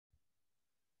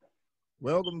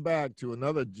Welcome back to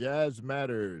another Jazz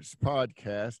Matters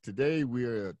podcast. Today we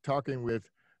are talking with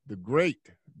the great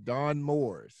Don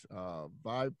Moores,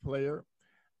 vibe player.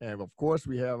 And of course,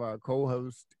 we have our co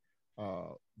host,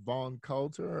 Vaughn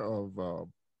Coulter of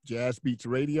Jazz Beats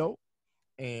Radio.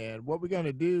 And what we're going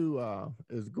to do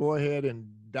is go ahead and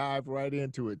dive right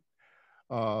into it.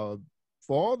 For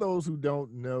all those who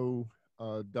don't know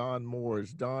Don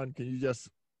Moores, Don, can you just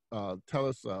tell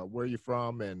us where you're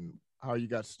from and how you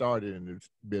got started in this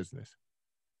business?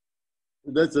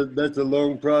 That's a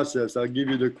long process. I'll give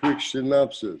you the quick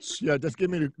synopsis. Yeah, just give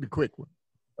me the quick one.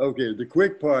 Okay, the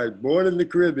quick part. Born in the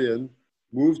Caribbean,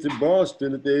 moved to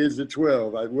Boston at the age of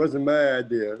 12. It wasn't my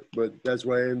idea, but that's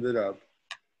where I ended up.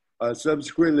 I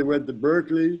subsequently went to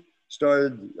Berklee,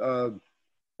 started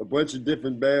a bunch of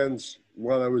different bands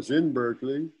while I was in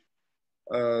Berklee.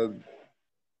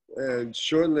 And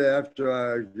shortly after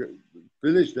I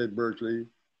finished at Berklee,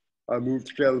 I moved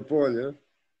to California,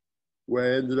 where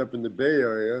I ended up in the Bay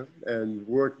Area and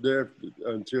worked there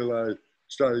until I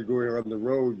started going on the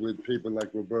road with people like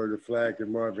Roberta Flack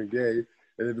and Marvin Gaye.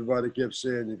 And everybody kept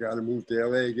saying, you got to move to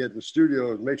LA, get in the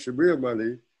studio and make some real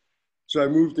money. So I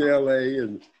moved to LA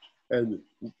and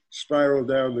spiraled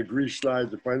down the grease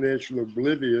slides of financial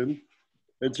oblivion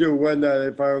until one night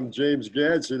I found James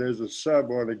Gadsden as a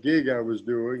sub on a gig I was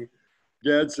doing.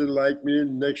 Gadsden liked me,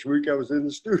 and next week I was in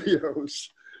the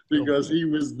studios because he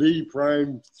was the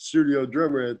prime studio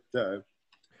drummer at the time.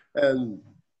 And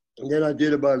then I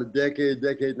did about a decade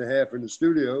and a half in the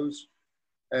studios.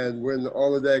 And when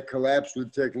all of that collapsed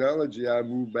with technology, I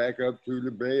moved back up to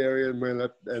the Bay Area and went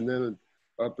up, and then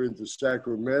up into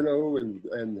Sacramento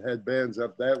and had bands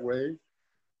up that way.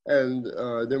 And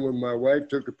then when my wife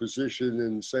took a position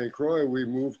in St. Croix, we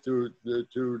moved to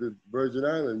the Virgin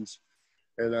Islands.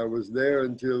 And I was there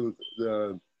until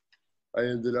I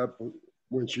ended up,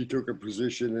 when she took a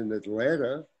position in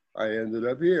Atlanta, I ended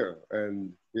up here,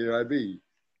 and here I be.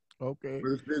 Okay.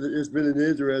 But it's been an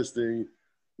interesting,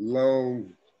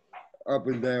 long, up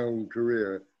and down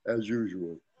career as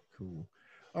usual. Cool.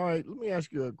 All right, let me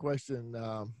ask you a question.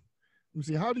 Let me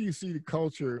see. How do you see the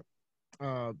culture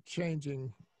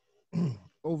changing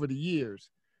over the years,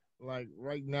 like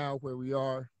right now where we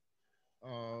are,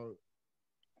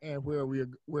 and where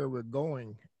we're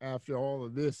going after all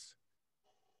of this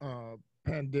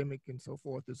pandemic and so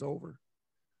forth is over?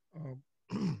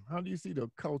 How do you see the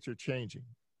culture changing?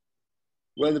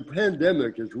 Well, the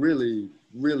pandemic has really,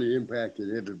 really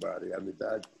impacted everybody. I mean,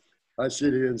 I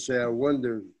sit here and say, I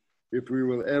wonder if we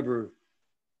will ever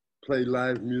play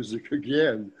live music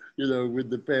again,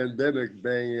 with the pandemic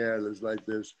banging at us like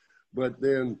this. But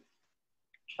then,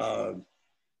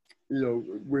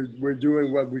 we're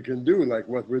doing what we can do, like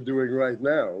what we're doing right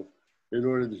now, in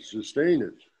order to sustain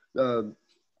it.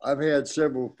 I've had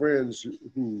several friends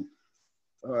who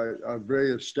are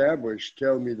very established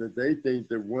tell me that they think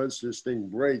that once this thing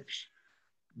breaks,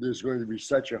 there's going to be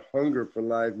such a hunger for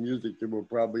live music that we'll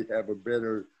probably have a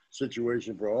better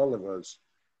situation for all of us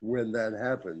when that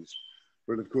happens.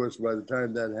 But of course, by the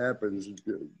time that happens,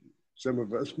 some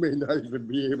of us may not even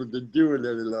be able to do it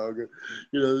any longer.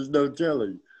 There's no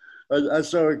telling. I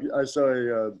saw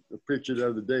a picture the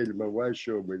other day that my wife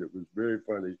showed me that was very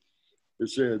funny.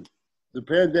 It said, the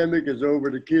pandemic is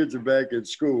over, the kids are back at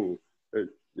school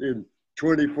in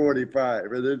 2045.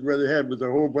 And then what they had was a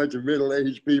whole bunch of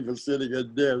middle-aged people sitting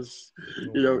at desks,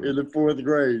 in the fourth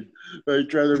grade,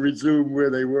 trying to resume where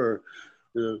they were.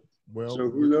 Well, so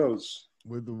who knows?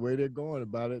 With the way they're going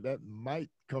about it, that might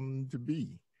come to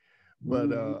be.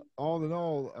 But all in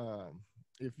all,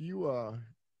 if you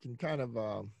can kind of,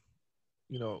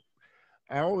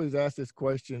 I always ask this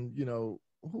question,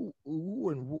 who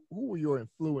were your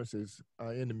influences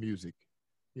in the music?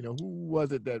 Who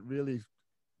was it that really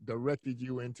directed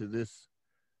you into this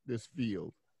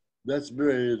field? That's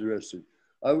very interesting.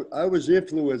 I was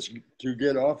influenced to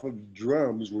get off of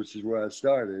drums, which is where I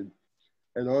started,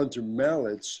 and onto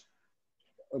mallets,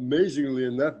 amazingly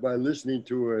enough, by listening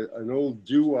to an old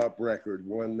doo-wop record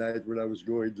one night when I was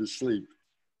going to sleep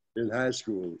in high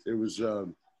school. It was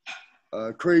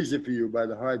Crazy for You by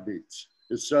the Heartbeats.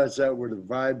 It starts out with a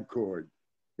vibe chord.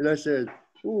 And I said,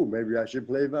 oh, maybe I should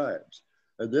play vibes.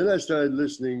 And then I started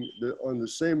listening on the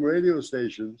same radio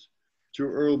stations to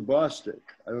Earl Bostic.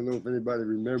 I don't know if anybody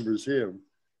remembers him,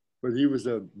 but he was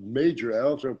a major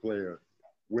alto player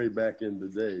way back in the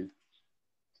day.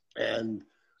 And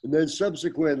then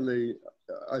subsequently,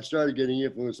 I started getting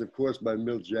influenced, of course, by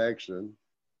Milt Jackson.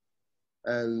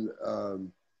 And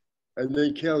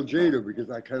then Cal Jader, because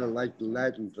I kind of liked the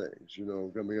Latin things,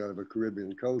 coming out of a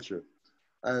Caribbean culture.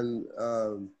 And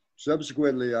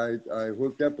subsequently, I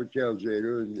hooked up with Cal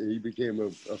Jader, and he became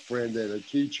a friend and a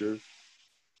teacher.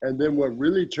 And then what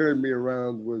really turned me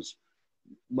around was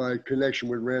my connection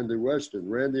with Randy Weston.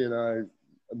 Randy and I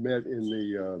met in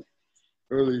the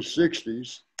early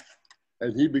 60s,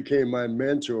 and he became my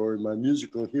mentor and my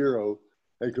musical hero,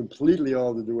 and completely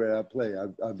altered the way I play.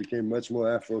 I became much more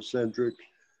Afrocentric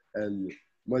and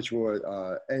much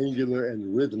more angular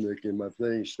and rhythmic in my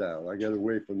playing style. I got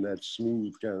away from that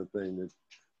smooth kind of thing that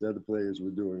the other players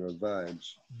were doing on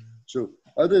vibes. So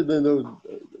other than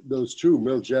those two,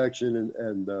 Milt Jackson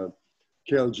and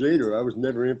Cal Jader, I was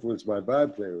never influenced by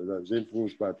vibe players. I was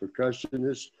influenced by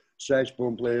percussionists,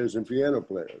 saxophone players, and piano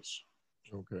players.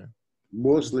 Okay.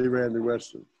 Mostly Randy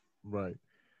Weston. Right.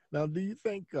 Now, do you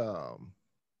think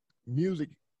music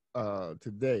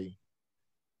today,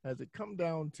 has it come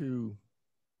down to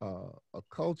a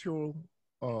cultural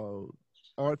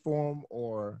art form,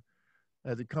 or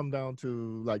has it come down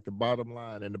to like the bottom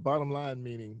line? And the bottom line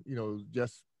meaning,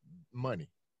 just money.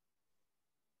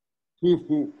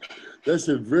 That's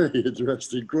a very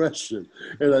interesting question.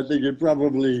 And I think it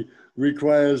probably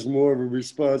requires more of a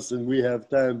response than we have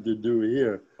time to do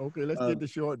here. Okay, let's get the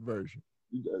short version.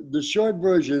 The short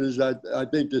version is I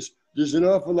think there's an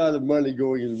awful lot of money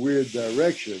going in weird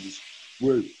directions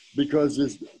because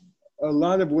there's a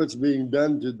lot of what's being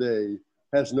done today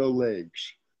has no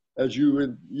legs. As you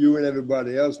and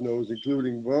everybody else knows,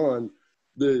 including Vaughn,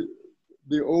 the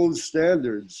old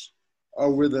standards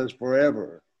are with us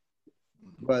forever.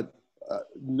 But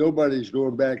nobody's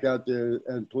going back out there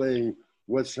and playing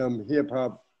what some hip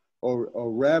hop or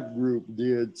rap group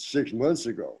did 6 months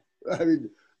ago. I mean,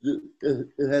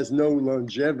 it has no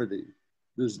longevity.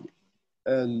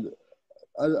 And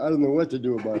I don't know what to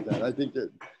do about that. I think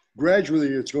that gradually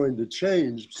it's going to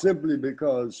change simply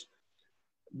because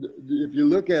if you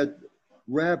look at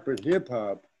rap and hip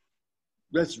hop,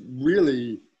 that's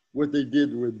really what they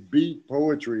did with beat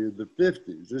poetry in the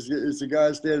 50s. It's a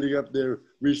guy standing up there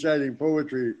reciting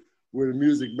poetry with a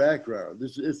music background.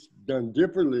 It's done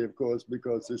differently, of course,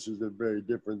 because this is a very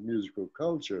different musical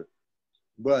culture,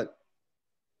 but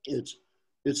it's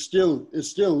still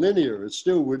linear. It's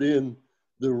still within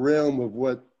the realm of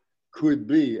what could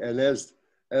be. And as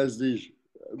these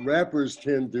rappers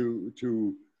tend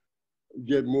to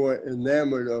get more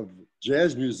enamored of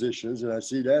jazz musicians, and I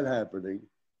see that happening,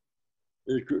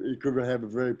 it could have a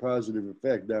very positive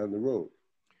effect down the road.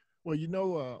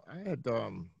 Well, I had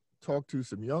talked to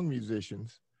some young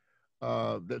musicians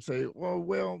that say,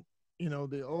 well,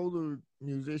 the older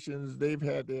musicians, they've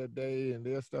had their day and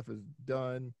their stuff is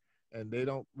done, and they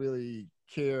don't really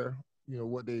care,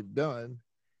 what they've done.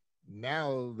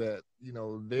 Now that,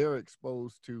 they're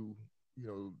exposed to,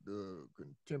 the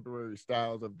contemporary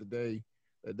styles of the day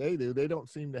that they do, they don't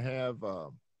seem to have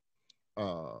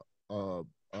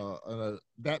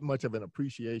that much of an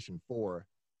appreciation for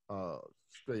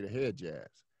straight ahead jazz.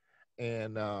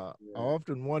 And I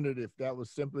often wondered if that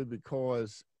was simply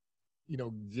because,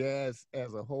 jazz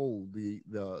as a whole,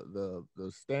 the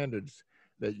standards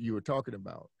that you were talking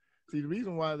about. See, the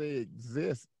reason why they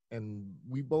exist, and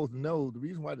we both know the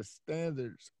reason why the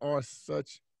standards are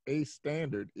such a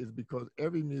standard is because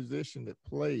every musician that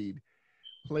played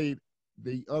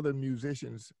the other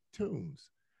musicians'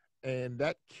 tunes. And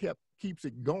that keeps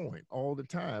it going all the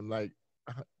time. Like,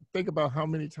 think about how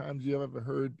many times you ever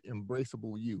heard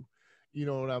Embraceable You. You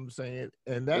know what I'm saying?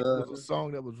 And that was a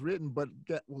song that was written, but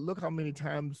look how many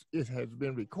times it has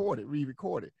been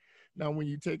re-recorded. Now, when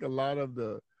you take a lot of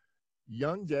the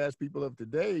young jazz people of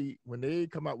today, when they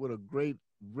come out with a great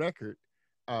record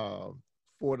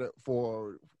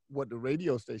for what the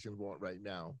radio stations want right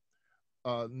now,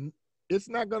 it's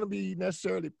not going to be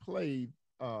necessarily played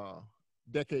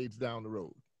decades down the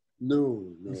road.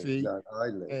 No, you see, not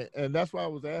highly. And that's why I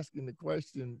was asking the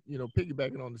question,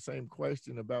 piggybacking on the same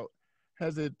question about,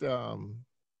 has it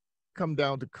come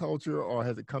down to culture, or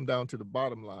has it come down to the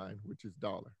bottom line, which is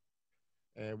dollar?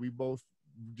 And we both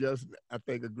just, I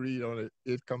think, agreed on it.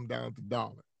 It come down to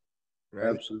dollar,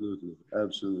 right? Absolutely.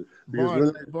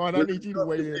 Vaughn, I need you to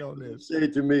weigh in on this.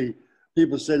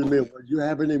 People say to me, well, do you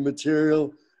have any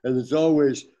material? And it's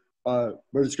always, but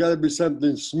it's got to be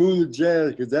something smooth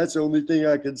jazz, because that's the only thing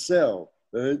I can sell.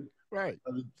 Right. Right.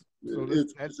 So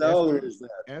it's always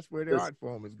that. That's where the art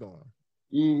form is going.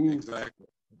 Mm-hmm. Exactly.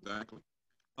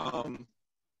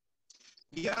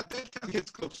 Yeah, that kind of hits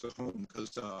close to home,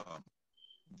 because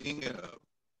being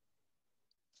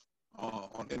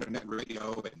on internet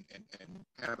radio and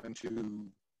having to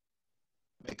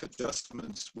make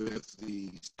adjustments with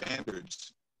the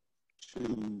standards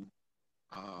to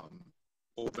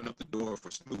open up the door for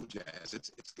smooth jazz.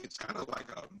 It's kind of like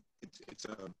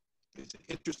it's an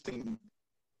interesting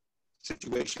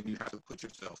situation you have to put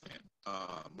yourself in,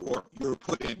 or you're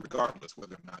put in regardless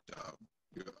whether or not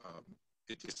you're,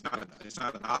 it's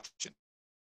not an option.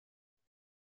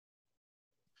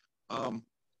 Of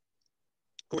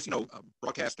course,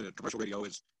 broadcast and commercial radio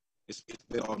is it's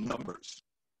been on numbers.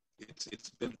 It's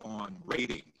been on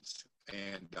ratings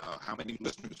and how many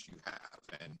listeners you have,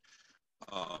 and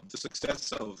the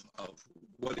success of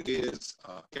what it is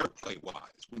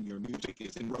airplay-wise when your music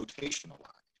is in rotation a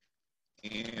lot.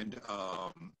 And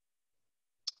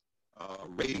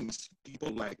ratings,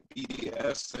 people like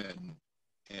BDS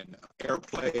and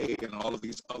Airplay and all of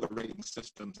these other rating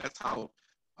systems, that's how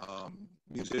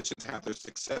musicians have their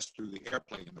success, through the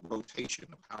airplay and the rotation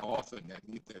of how often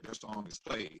their song is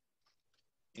played.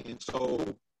 And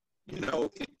so,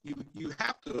 you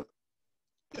have to,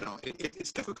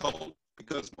 it's difficult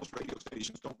because most radio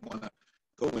stations don't want to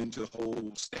go into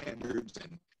whole standards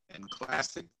and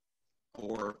classic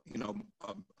or,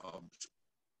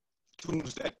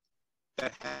 tunes that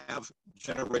have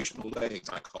generational legs,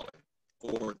 I call it,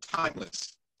 or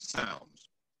timeless sounds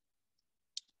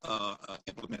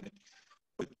implemented.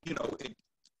 But,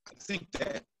 I think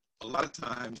that a lot of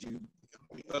times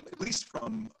at least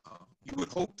from, you would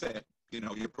hope that,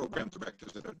 your program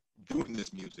directors that are doing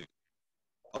this music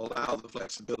allow the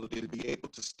flexibility to be able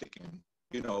to stick in,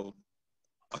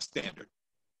 a standard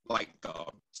like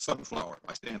Sunflower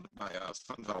by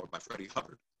Sunflower by Freddie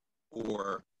Hubbard,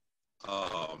 or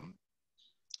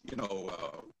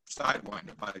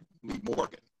Sidewinder by Lee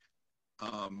Morgan.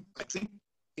 I think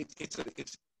it's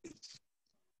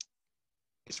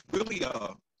really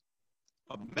a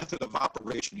method of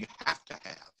operation you have to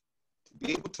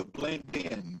be able to blend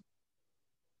in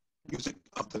music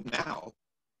of the now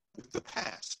with the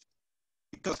past.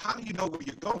 Because how do you know where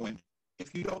you're going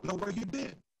if you don't know where you've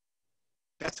been?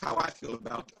 That's how I feel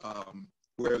about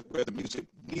where the music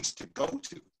needs to go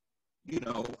to.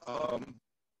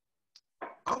 I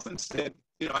often said,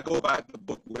 I go by the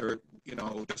book where,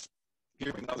 just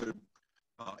hearing other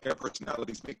air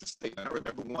personalities make the statement. I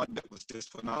remember one that was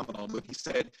just phenomenal, but he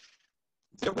said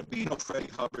there would be no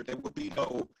Freddie Hubbard, there would be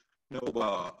no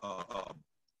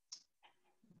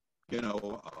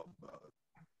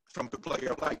trumpet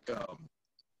player like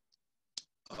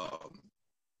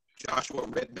Joshua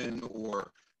Redman,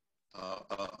 or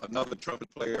another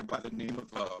trumpet player by the name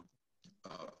of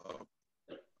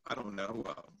I don't know,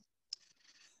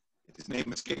 his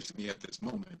name escapes me at this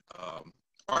moment,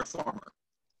 Art Farmer.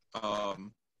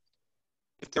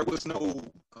 If there was no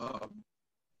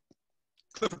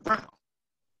Clifford Brown,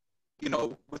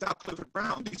 without Clifford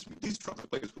Brown, these trumpet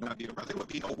players would not be around. There would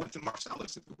be no Wynton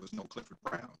Marsalis if there was no Clifford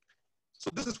Brown. So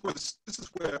this is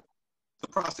where the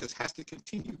process has to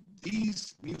continue.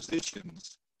 These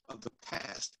musicians of the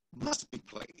past must be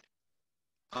played.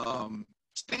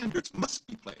 Standards must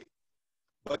be played.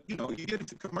 But, you get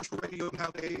into commercial radio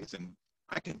nowadays, and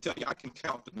I can tell you, I can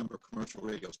count the number of commercial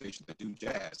radio stations that do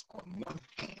jazz on one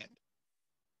hand.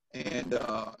 And,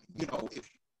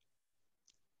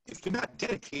 if you're not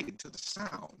dedicated to the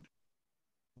sound,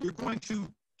 you're going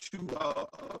to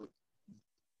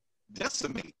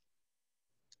decimate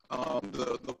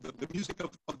the music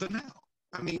of the now.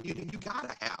 I mean, you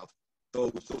gotta have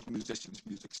those musicians'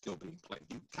 music still being played.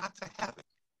 You got to have it.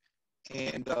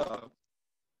 And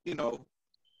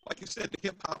like you said, the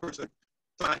hip hoppers are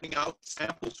finding out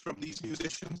samples from these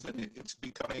musicians, and it's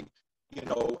becoming,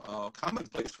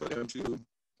 commonplace for them to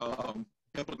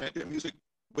implement their music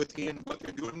within what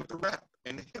they're doing with the rap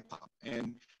and the hip hop,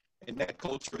 and that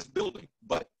culture is building.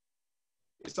 But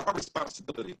it's our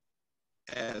responsibility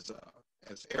as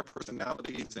air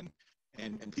personalities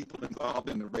and people involved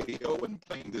in the radio and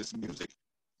playing this music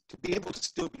to be able to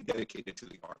still be dedicated to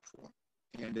the art form.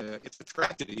 And it's a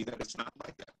tragedy that it's not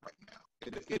like that right now.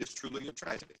 It is truly a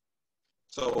tragedy.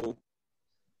 So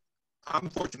I'm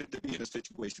fortunate to be in a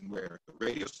situation where the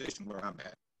radio station where I'm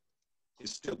at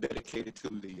is still dedicated to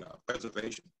the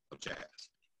preservation of jazz.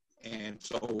 And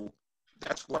so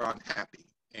that's where I'm happy.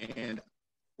 And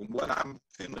from what I'm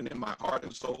feeling in my heart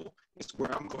and soul, it's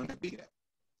where I'm going to be at.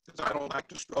 Because I don't like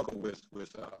to struggle with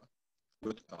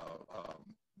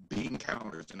bean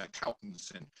counters and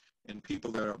accountants and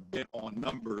people that are bent on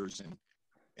numbers and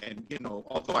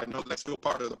although I know that's still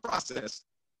part of the process,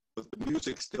 but the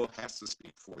music still has to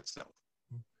speak for itself.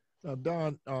 Now,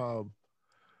 Don,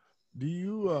 do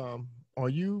you are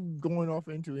you going off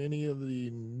into any of the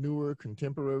newer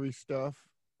contemporary stuff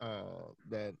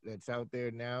that's out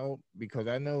there now? Because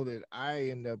I know that I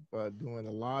end up doing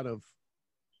a lot of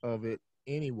it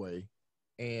anyway,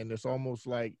 and it's almost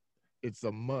like it's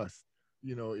a must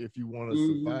if you want to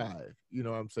Mm-hmm. survive, you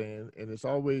know what I'm saying? And it's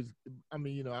always, I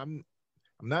mean, I'm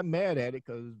not mad at it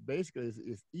because basically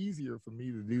it's easier for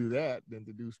me to do that than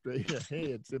to do straight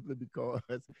ahead simply because,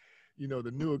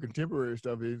 the newer contemporary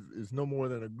stuff is no more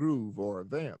than a groove or a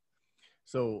vamp.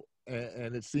 So,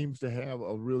 and it seems to have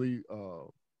a really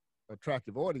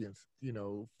attractive audience,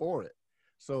 for it.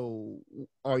 So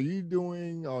are you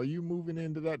moving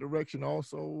into that direction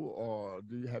also, or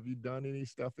have you done any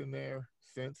stuff in there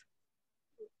since?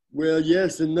 Well,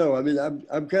 yes and no. I mean,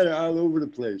 I'm kind of all over the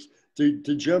place.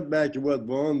 To jump back to what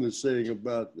Vaughn was saying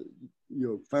about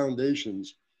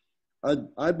foundations,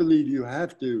 I believe you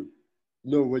have to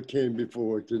know what came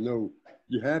before to know.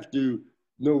 You have to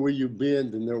know where you've been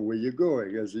to know where you're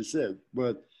going, as he said.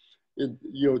 But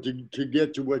to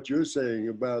get to what you're saying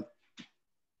about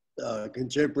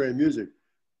contemporary music,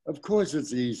 of course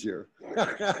it's easier.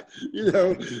 you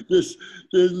know, there's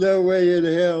no way in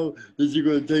hell that you're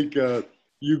going to take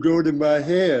You Go to My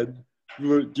Head,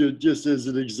 just as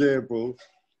an example,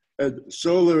 and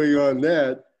soloing on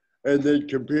that, and then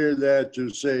compare that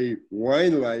to, say,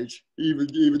 Wine Lights, even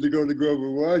to go to Grover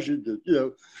Washington.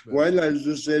 Right. Wine Lights is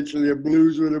essentially a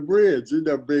blues with a bridge. It's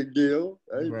no big deal,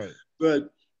 right? Right. But,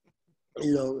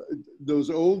 those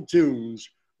old tunes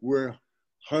were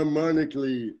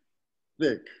harmonically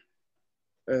thick,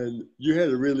 and you had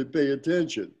to really pay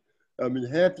attention. I mean,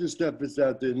 half the stuff that's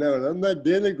out there now, and I'm not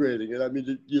denigrating it. I mean,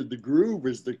 the groove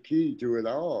is the key to it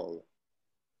all.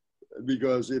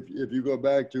 Because if you go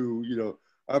back to,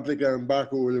 Africa and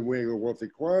Baku and Wengo Wafi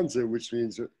Kwanzaa, which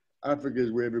means Africa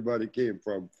is where everybody came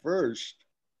from first,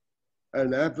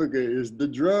 and Africa is the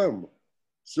drum.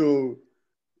 So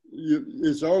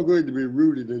it's all going to be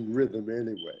rooted in rhythm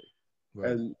anyway.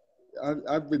 Right. And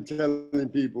I've been telling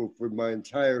people for my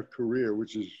entire career,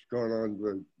 which has gone on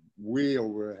for way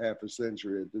over half a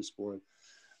century at this point,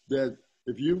 that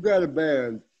if you've got a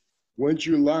band, once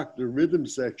you lock the rhythm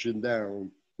section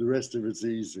down, the rest of it's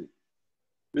easy.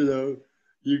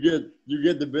 You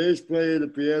get the bass player, the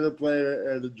piano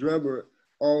player, and the drummer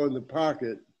all in the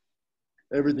pocket.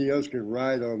 Everything else can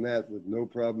ride on that with no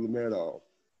problem at all.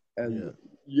 And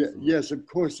yes, of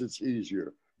course it's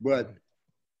easier, but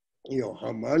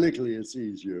harmonically it's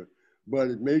easier.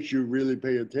 But it makes you really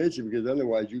pay attention, because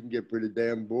otherwise you can get pretty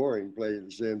damn boring playing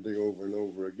the same thing over and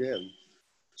over again.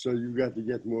 So you've got to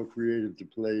get more creative to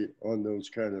play on those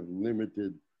kind of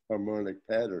limited harmonic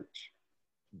patterns.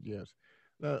 Yes.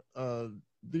 Now,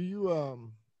 do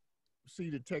you see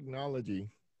the technology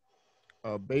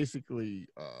basically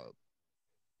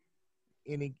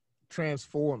any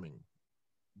transforming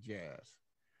jazz,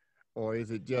 or is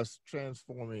it just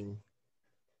transforming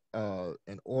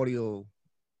an audio,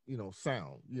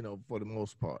 sound, for the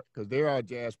most part? Because there are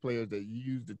jazz players that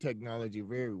use the technology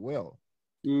very well.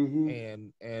 Mm-hmm.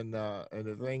 And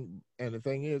the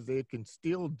thing is, they can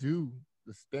still do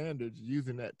the standards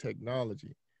using that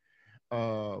technology.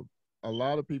 A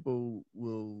lot of people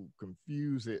will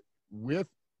confuse it with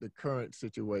the current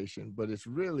situation, but it's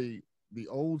really the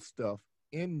old stuff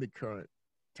in the current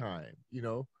time,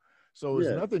 So it's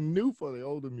nothing new for the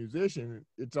older musician.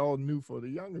 It's all new for the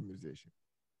younger musician.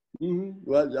 Mm-hmm.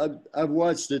 Well, I've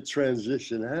watched the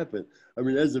transition happen. I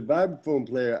mean, as a vibraphone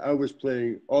player, I was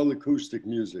playing all acoustic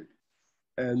music.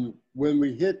 And when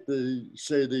we hit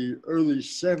the early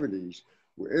 70s,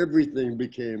 where everything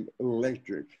became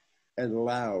electric and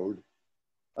loud,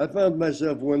 I found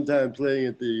myself one time playing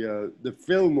at the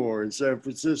Fillmore in San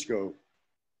Francisco,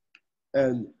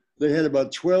 and they had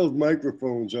about 12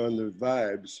 microphones on the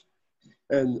vibes.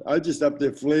 And I just up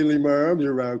there flailing my arms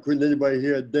around. Couldn't anybody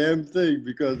hear a damn thing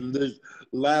because of this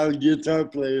loud guitar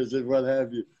players and what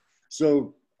have you.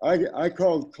 So I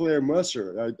called Claire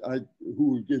Musser,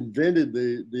 who invented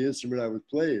the instrument I was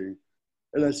playing.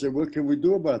 And I said, what can we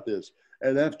do about this?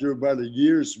 And after about a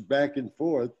year's back and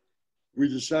forth, we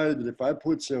decided that if I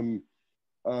put some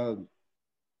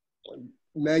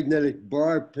magnetic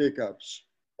bar pickups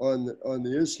on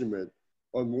the instrument,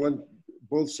 on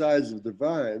both sides of the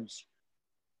vibes,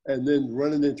 and then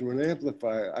run it into an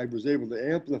amplifier, I was able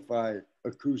to amplify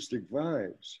acoustic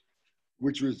vibes,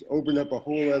 which was open up a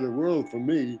whole other world for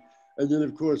me. And then,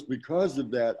 of course, because of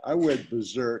that, I went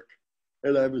berserk.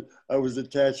 And I was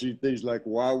attaching things like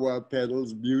wah-wah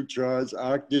pedals, mutrons,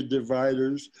 octave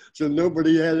dividers. So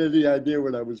nobody had any idea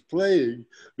what I was playing,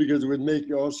 because it would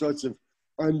make all sorts of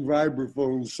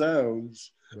unvibraphone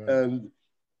sounds. Right. And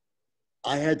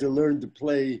I had to learn to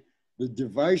play the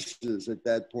devices at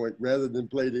that point rather than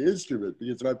play the instrument,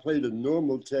 because if I played a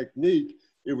normal technique,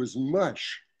 it was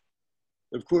mush.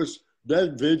 Of course, that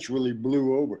eventually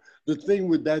blew over. The thing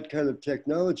with that kind of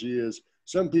technology is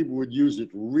some people would use it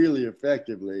really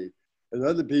effectively, And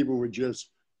other people would just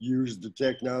use the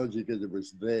technology because it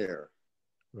was there.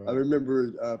 Right. I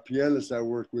remember a pianist I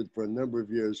worked with for a number of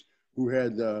years who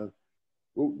had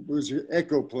what was an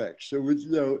Echoplex. So it was,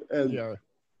 and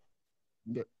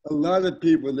Yeah. a lot of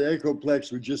people, the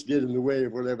Echoplex would just get in the way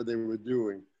of whatever they were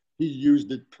doing. He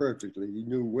used it perfectly. He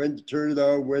knew when to turn it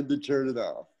on, when to turn it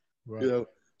off. Right.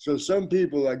 So some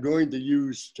people are going to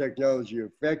use technology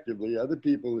effectively. Other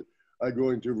people are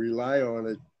going to rely on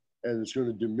it, and it's going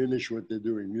to diminish what they're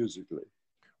doing musically.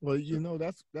 Well,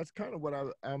 that's kind of what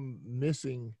I'm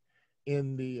missing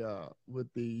in the with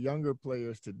the younger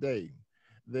players today.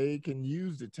 They can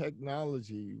use the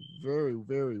technology very,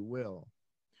 very well,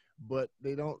 but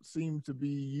they don't seem to be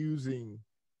using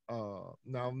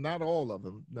now, not all of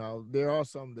them. Now there are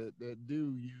some that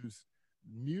do use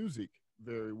music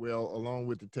very well along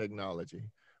with the technology,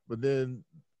 but then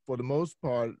for the most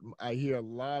part I hear a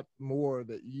lot more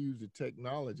that use the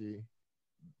technology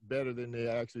better than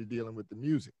they're actually dealing with the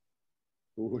music.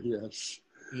 Oh, yes.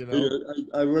 You know?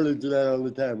 I run into that all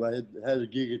the time. I had a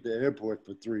gig at the airport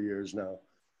for 3 years now,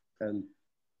 and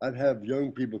I'd have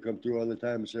young people come through all the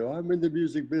time and say, "Oh, I'm in the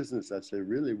music business." I say,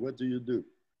 "Really? What do you do?"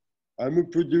 "I'm a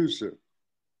producer."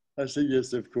 I say,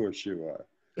 "Yes, of course you are."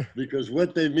 Because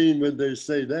what they mean when they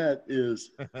say that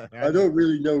is, I don't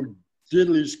really know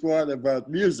diddly squat about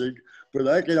music, but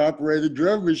I can operate a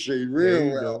drum machine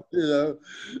real well,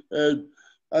 And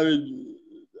I mean,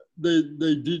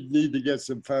 they did need to get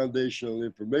some foundational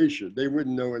information. They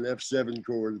wouldn't know an F7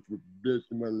 chord if bit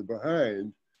them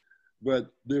behind,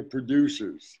 but they're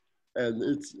producers, and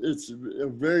it's a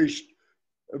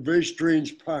very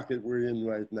strange pocket we're in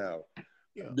right now.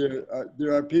 Yeah.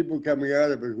 There are people coming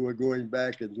out of it who are going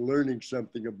back and learning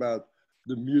something about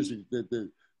the music that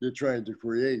they're trying to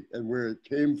create and where it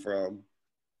came from.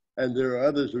 And there are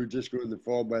others who are just going to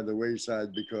fall by the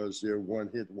wayside because they're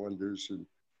one-hit wonders, and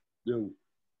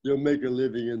they'll make a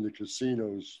living in the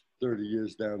casinos 30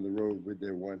 years down the road with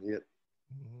their one hit.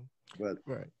 Mm-hmm. But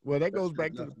right. Well, that goes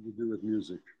back to nothing to do with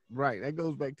music. Right. That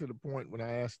goes back to the point when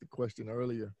I asked the question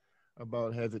earlier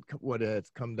about what has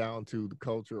come down to the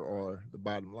culture or the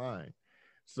bottom line.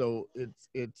 So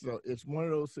it's one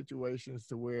of those situations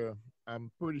to where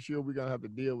I'm pretty sure we're gonna have to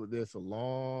deal with this a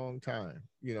long time.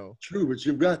 True, but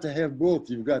you've got to have both.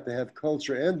 You've got to have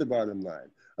culture and the bottom line.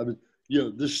 I mean,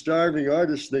 this starving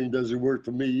artist thing doesn't work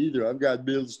for me either. I've got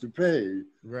bills to pay.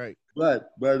 Right.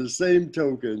 But by the same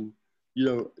token,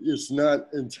 it's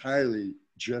not entirely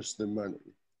just the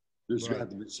money. There's got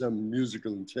to be some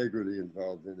musical integrity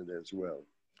involved in it as well.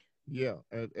 Yeah,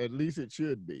 at least it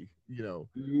should be,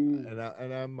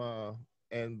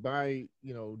 and by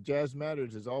Jazz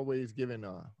Matters is always giving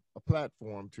a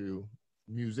platform to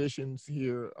musicians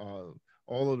here,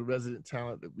 all of the resident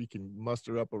talent that we can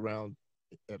muster up around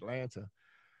Atlanta,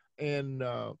 and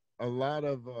a lot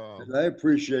of. And I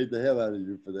appreciate the hell out of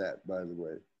you for that, by the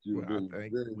way. You've been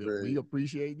we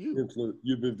appreciate you.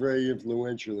 You've been very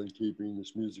influential in keeping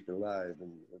this music alive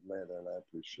in Atlanta, and I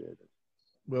appreciate it.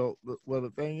 Well,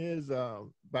 the thing is,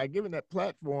 by giving that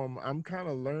platform, I'm kind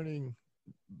of learning,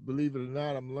 believe it or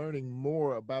not, I'm learning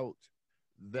more about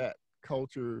that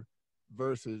culture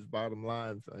versus bottom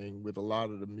line thing with a lot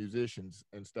of the musicians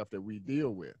and stuff that we deal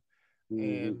with.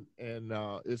 Mm-hmm. And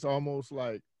it's almost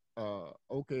like,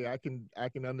 okay, I can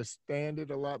understand it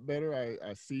a lot better.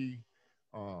 I see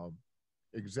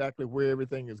exactly where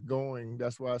everything is going.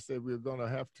 That's why I said we're going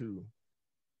to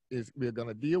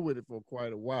deal with it for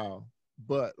quite a while.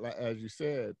 But like, as you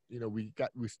said, we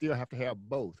still have to have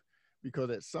both, because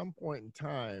at some point in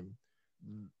time,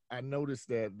 I noticed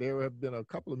that there have been a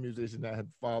couple of musicians that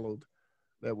had followed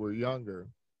that were younger,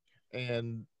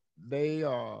 and they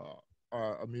are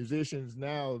musicians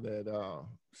now that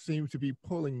seem to be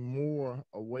pulling more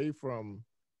away from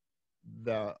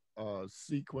the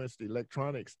sequenced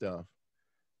electronic stuff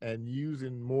and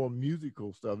using more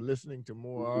musical stuff, listening to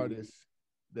more artists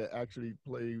that actually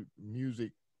play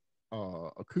music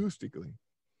acoustically,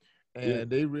 and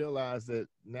they realize that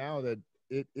now that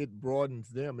it broadens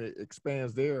them, it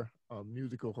expands their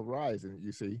musical horizon,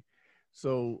 you see.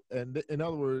 So, and in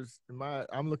other words,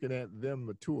 I'm looking at them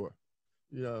mature,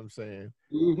 you know what I'm saying,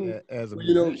 as a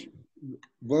musician.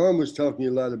 Vaughn was talking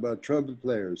a lot about trumpet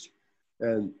players,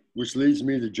 and which leads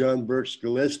me to John Burks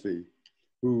Gillespie,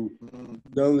 who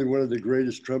not only one of the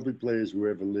greatest trumpet players who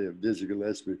ever lived, Dizzy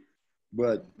Gillespie,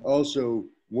 but also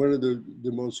one of the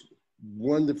most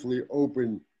wonderfully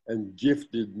open and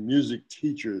gifted music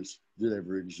teachers that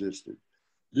ever existed.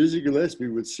 Dizzy Gillespie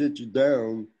would sit you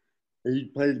down and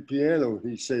he'd play the piano.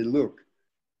 He'd say, "Look,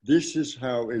 this is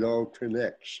how it all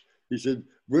connects." He said,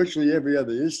 virtually every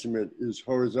other instrument is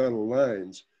horizontal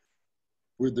lines,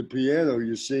 With the piano,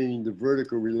 you're seeing the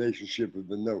vertical relationship of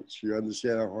the notes. You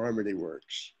understand how harmony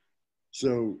works.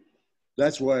 So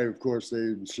that's why, of course, they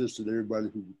insisted everybody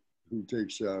who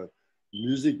takes a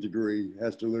music degree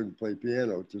has to learn to play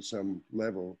piano to some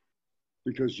level,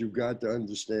 because you've got to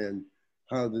understand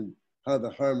how the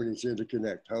harmonies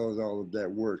interconnect, how all of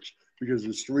that works. Because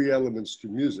there's three elements to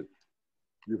music.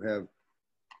 You have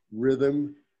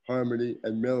rhythm, harmony,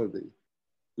 and melody.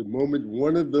 The moment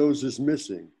one of those is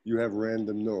missing, you have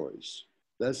random noise.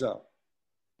 That's all.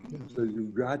 So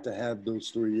you've got to have those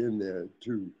three in there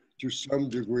to some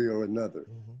degree or another.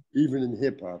 Even in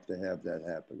hip hop, to have that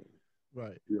happening.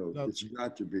 Right. Now, it's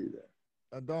got to be there.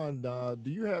 Don, do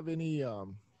you have any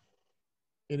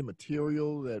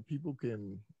material that people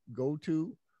can go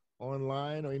to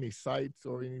online, or any sites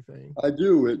or anything? I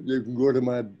do. You can go to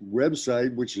my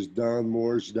website, which is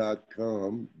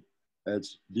donmoors.com.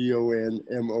 That's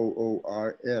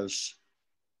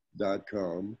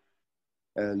DONMOORS.com.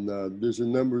 And there's a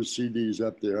number of CDs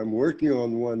up there. I'm working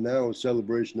on one now,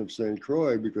 Celebration of St.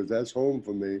 Croix, because that's home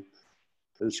for me.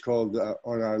 It's called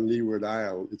On Our Leeward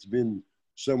Isle. It's been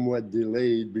somewhat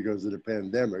delayed because of the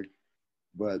pandemic,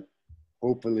 but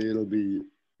hopefully it'll be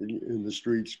in the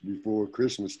streets before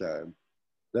Christmas time.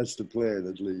 That's the plan,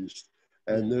 at least.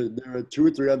 And there are 2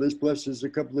 or 3 others, plus there's a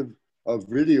couple of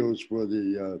videos for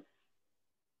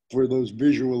those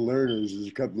visual learners. There's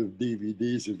a couple of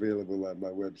DVDs available on my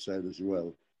website as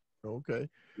well. Okay.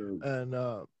 So, and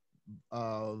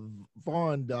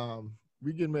Vaughn,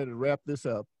 we're getting ready to wrap this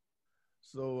up.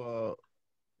 So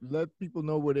let people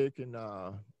know where they can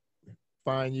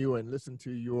find you and listen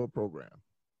to your program.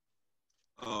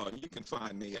 You can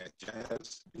find me at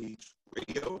Jazz Beats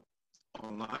Radio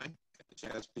online, at the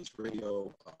Jazz Beats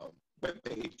Radio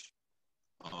webpage.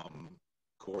 Of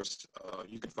course,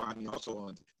 you can find me also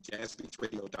on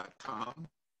jazzbeatsradio.com,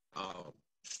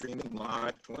 streaming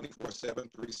live 24/7,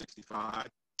 365.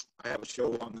 I have a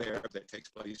show on there that takes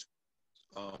place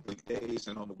weekdays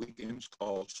and on the weekends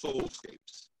called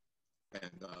Soulscapes.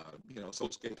 And,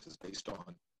 Soulscapes is based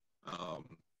on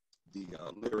the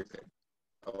lyric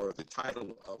or the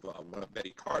title of one of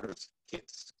Betty Carter's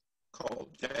hits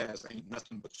called Jazz Ain't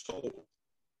Nothing But Soul.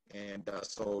 And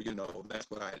so, that's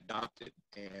what I adopted.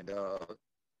 And,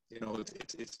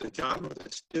 it's the genre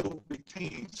that still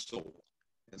retains soul.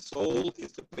 And soul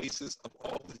is the basis of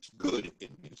all that's good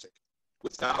in music.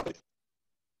 Without it,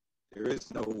 there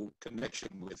is no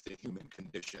connection with the human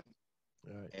condition.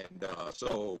 Right. And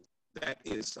so that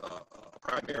is a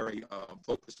primary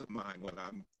focus of mine when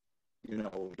I'm,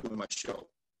 doing my show.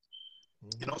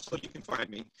 And also you can find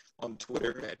me on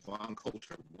Twitter at Von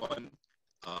Coulter 1.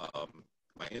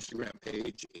 My Instagram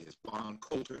page is Von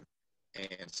Coulter.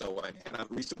 And so I've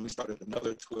recently started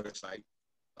another Twitter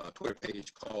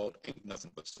page called Ain't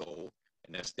Nothing But Soul.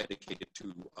 And that's dedicated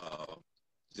to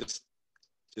just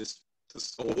the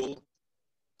soul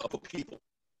of a people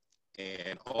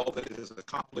and all that it has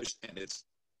accomplished and its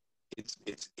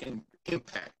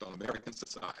impact on American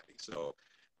society. So,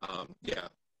 I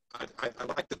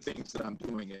like the things that I'm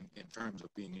doing in terms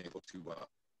of being able to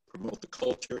promote the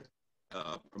culture,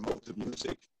 promote the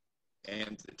music,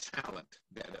 and the talent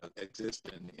that exists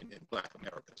in Black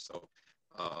America. So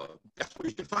that's where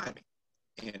you can find me.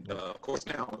 And, of course,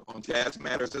 now on Jazz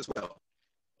Matters as well.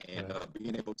 And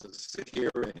being able to sit here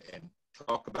and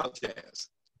talk about jazz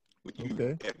with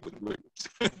you, Edwin Williams.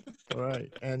 All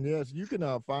right. And yes, you can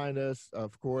find us,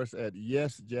 of course, at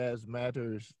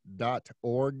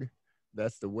yesjazzmatters.org.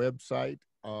 That's the website.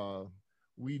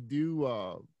 We do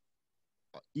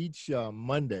each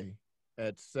Monday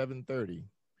at 7:30.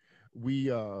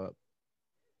 We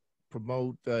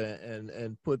promote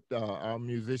and put our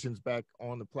musicians back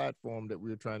on the platform that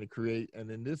we're trying to create. And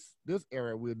in this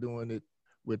era, we're doing it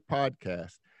with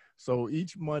podcasts. So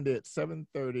each Monday at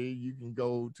 7:30, you can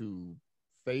go to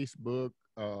Facebook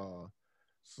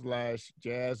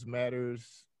 /Jazz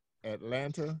Matters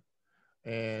Atlanta,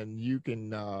 and you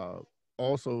can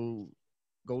also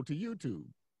go to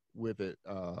YouTube with it,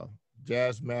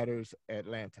 Jazz Matters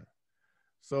Atlanta.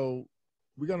 So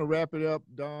we're gonna wrap it up,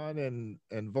 Don and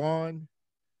Vaughn.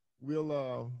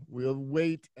 We'll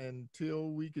wait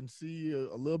until we can see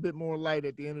a little bit more light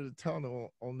at the end of the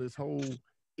tunnel on this whole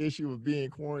issue of being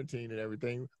quarantined and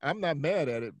everything. I'm not mad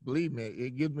at it. Believe me,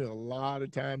 it gives me a lot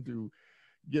of time to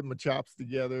get my chops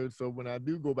together. So when I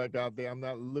do go back out there, I'm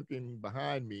not looking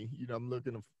behind me. I'm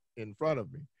looking in front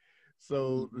of me.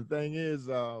 So the thing is,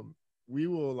 we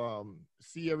will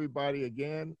see everybody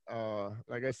again.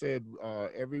 Like I said,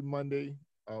 every Monday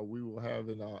we will have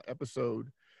an episode,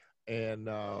 and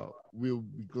we'll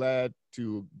be glad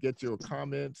to get your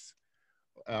comments.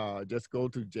 Just go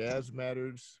to Jazz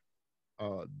Matters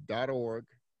 .org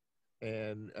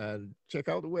and check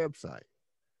out the website.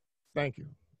 Thank you.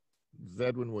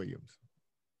 Zedwin Williams.